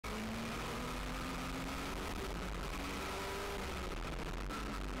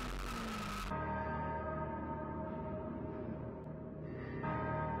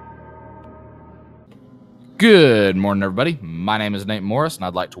Good morning, everybody. My name is Nate Morris, and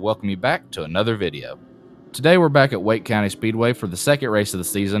I'd like to welcome you back to another video. Today, we're back at Wake County Speedway for the second race of the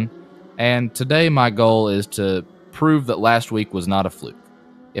season, and today my goal is to prove that last week was not a fluke.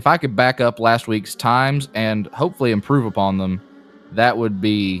 If I could back up last week's times and hopefully improve upon them, that would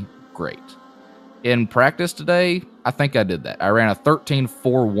be great. In practice today, I think I did that. I ran a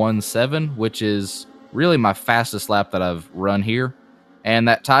 13.417, which is really my fastest lap that I've run here. And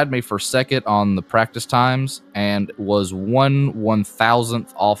that tied me for second on the practice times and was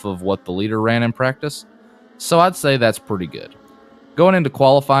 1/1000th off of what the leader ran in practice. So I'd say that's pretty good. Going into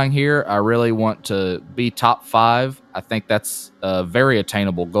qualifying here, I really want to be top 5. I think that's a very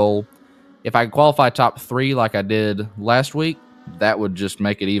attainable goal. If I could qualify top 3 like I did last week, that would just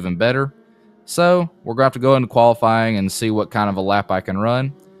make it even better. So we're going to have to go into qualifying and see what kind of a lap I can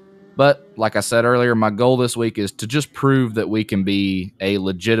run. But like I said earlier, my goal this week is to just prove that we can be a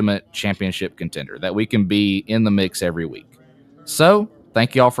legitimate championship contender, that we can be in the mix every week. So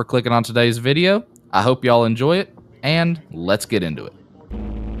thank you all for clicking on today's video. I hope y'all enjoy it, and let's get into it.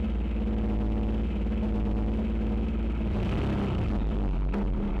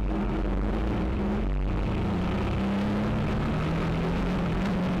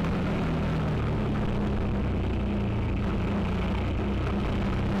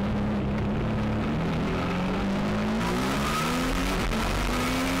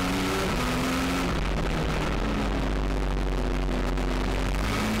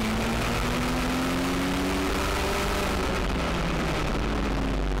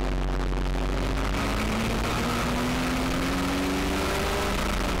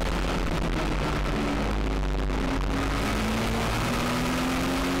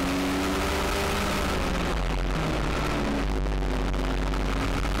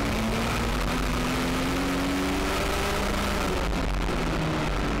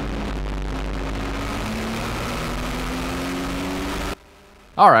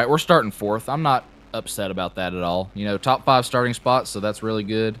 All right, we're starting 4th. I'm not upset about that at all. You know, top 5 starting spots, so that's really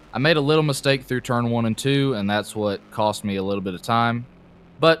good. I made a little mistake through turn 1 and 2, and that's what cost me a little bit of time.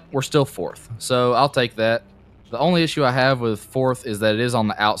 But we're still 4th, so I'll take that. The only issue I have with 4th is that it is on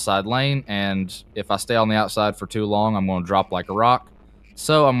the outside lane, and if I stay on the outside for too long, I'm going to drop like a rock.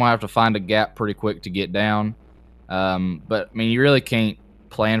 So I'm going to have to find a gap pretty quick to get down. But, I mean, you really can't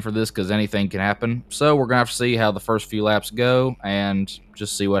plan for this because anything can happen. So we're going to have to see how the first few laps go and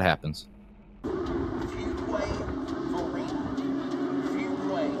just see what happens.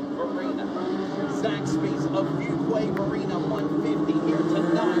 Zach Speaks of Speedway Marina 150 here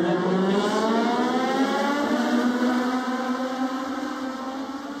tonight at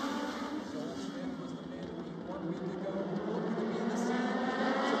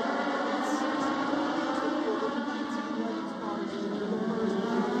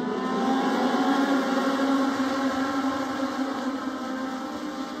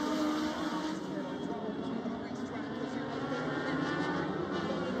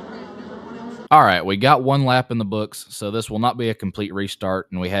All right, we got 1 lap in the books, so this will not be a complete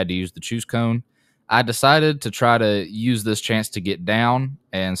restart, and we had to use the choose cone. I decided to try to use this chance to get down,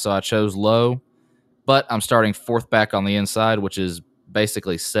 and so I chose low, but I'm starting 4th back on the inside, which is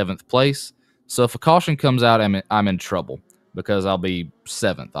basically 7th place. So if a caution comes out, I'm in trouble because I'll be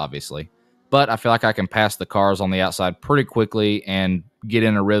 7th, obviously. But I feel like I can pass the cars on the outside pretty quickly and get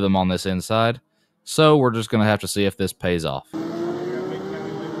in a rhythm on this inside. So we're just going to have to see if this pays off.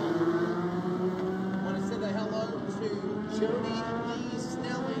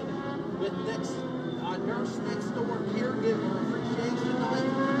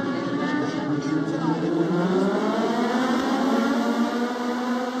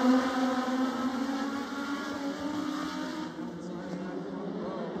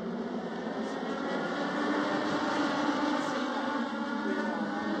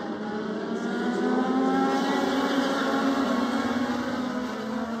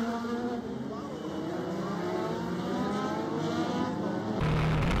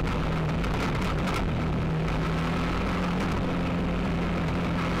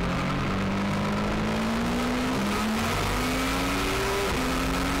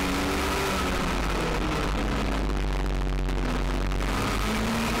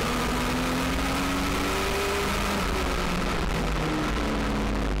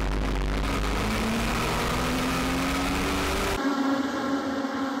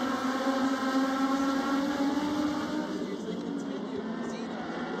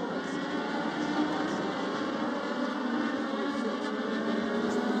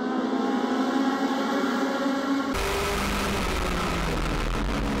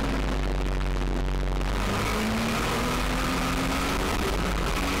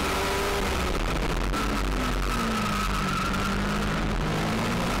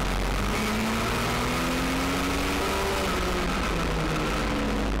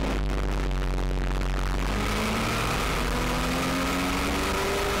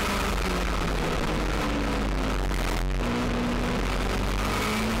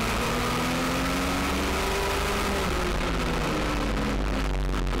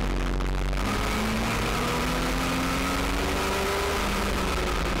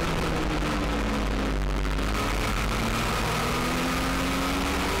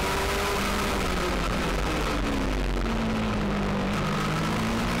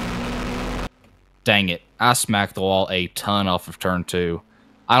 Dang it. I smacked the wall a ton off of turn 2.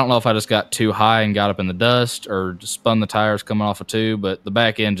 I don't know if I just got too high and got up in the dust or just spun the tires coming off of 2, but the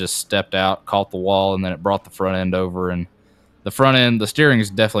back end just stepped out, caught the wall, and then it brought the front end over. And the front end, the steering is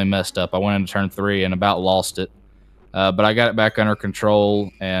definitely messed up. I went into turn 3 and about lost it. But I got it back under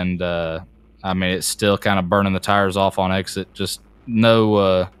control, and I mean, it's still kind of burning the tires off on exit. Just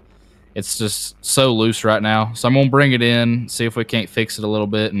no, it's just so loose right now. So I'm going to bring it in, see if we can't fix it a little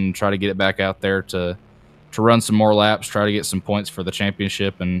bit, and try to get it back out there to run some more laps, try to get some points for the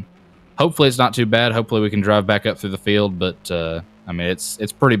championship, and hopefully it's not too bad. Hopefully we can drive back up through the field, but I mean,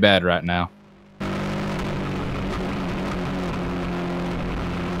 it's pretty bad right now.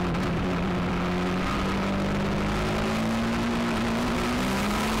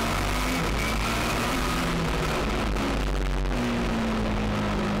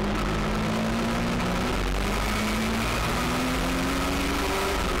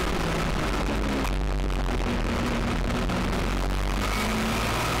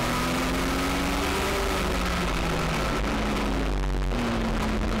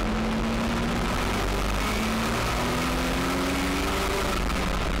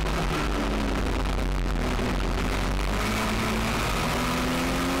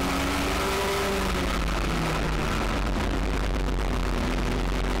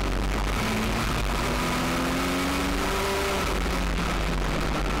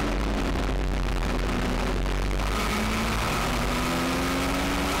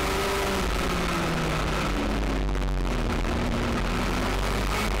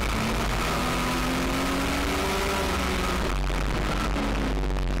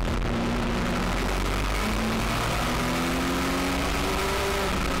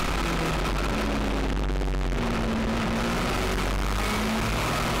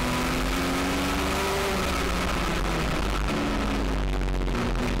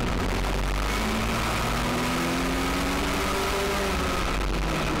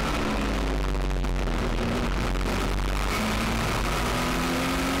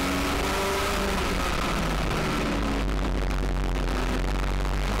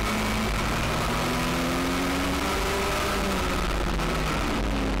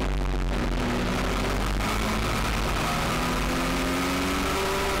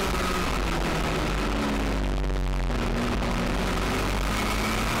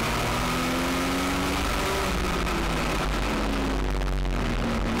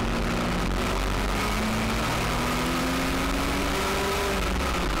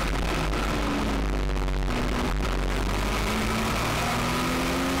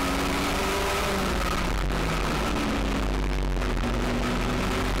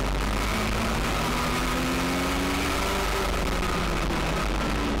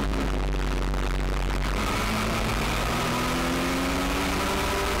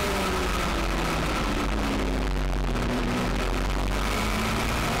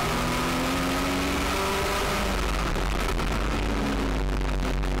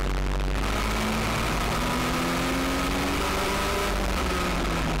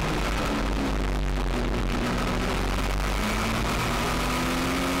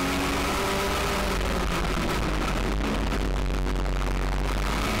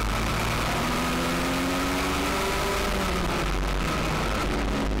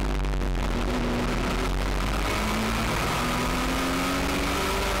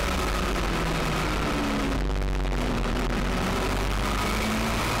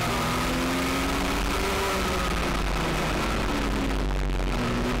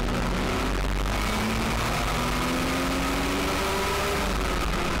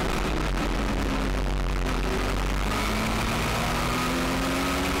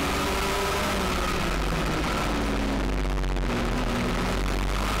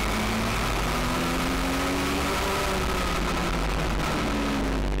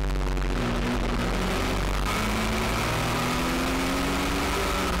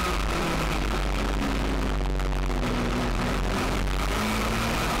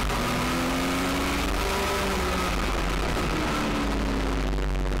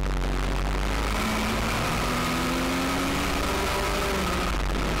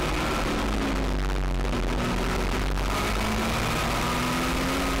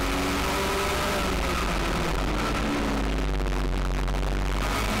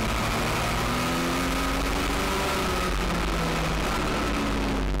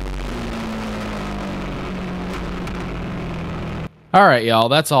 All right, y'all,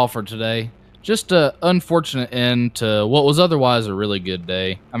 that's all for today. Just an unfortunate end to what was otherwise a really good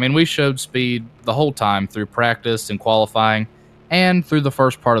day. I mean, we showed speed the whole time through practice and qualifying and through the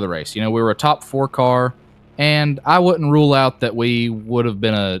first part of the race. You know, we were a top 4 car. and I wouldn't rule out that we would have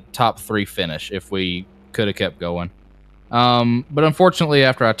been a top 3 finish if we could have kept going. But unfortunately,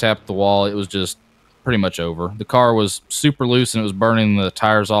 after I tapped the wall, it was just pretty much over. The car was super loose and it was burning the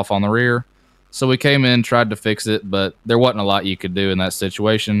tires off on the rear. So we came in, tried to fix it, but there wasn't a lot you could do in that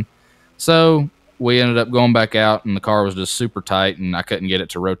situation. So we ended up going back out, and the car was just super tight, and I couldn't get it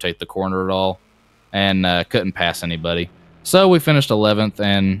to rotate the corner at all, and couldn't pass anybody. So we finished 11th,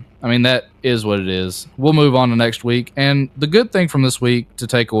 and I mean, that is what it is. We'll move on to next week. And the good thing from this week to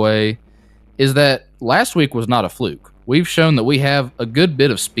take away is that last week was not a fluke. We've shown that we have a good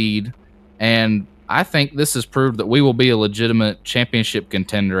bit of speed, and I think this has proved that we will be a legitimate championship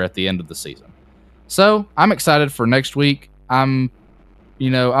contender at the end of the season. So I'm excited for next week. I'm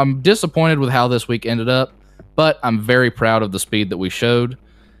disappointed with how this week ended up, but I'm very proud of the speed that we showed.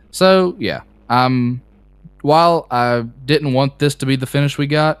 So yeah, while I didn't want this to be the finish we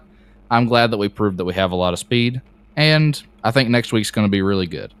got, I'm glad that we proved that we have a lot of speed, and I think next week's going to be really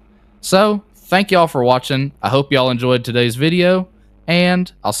good. So thank y'all for watching. I hope y'all enjoyed today's video,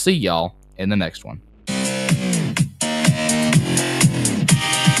 and I'll see y'all in the next one.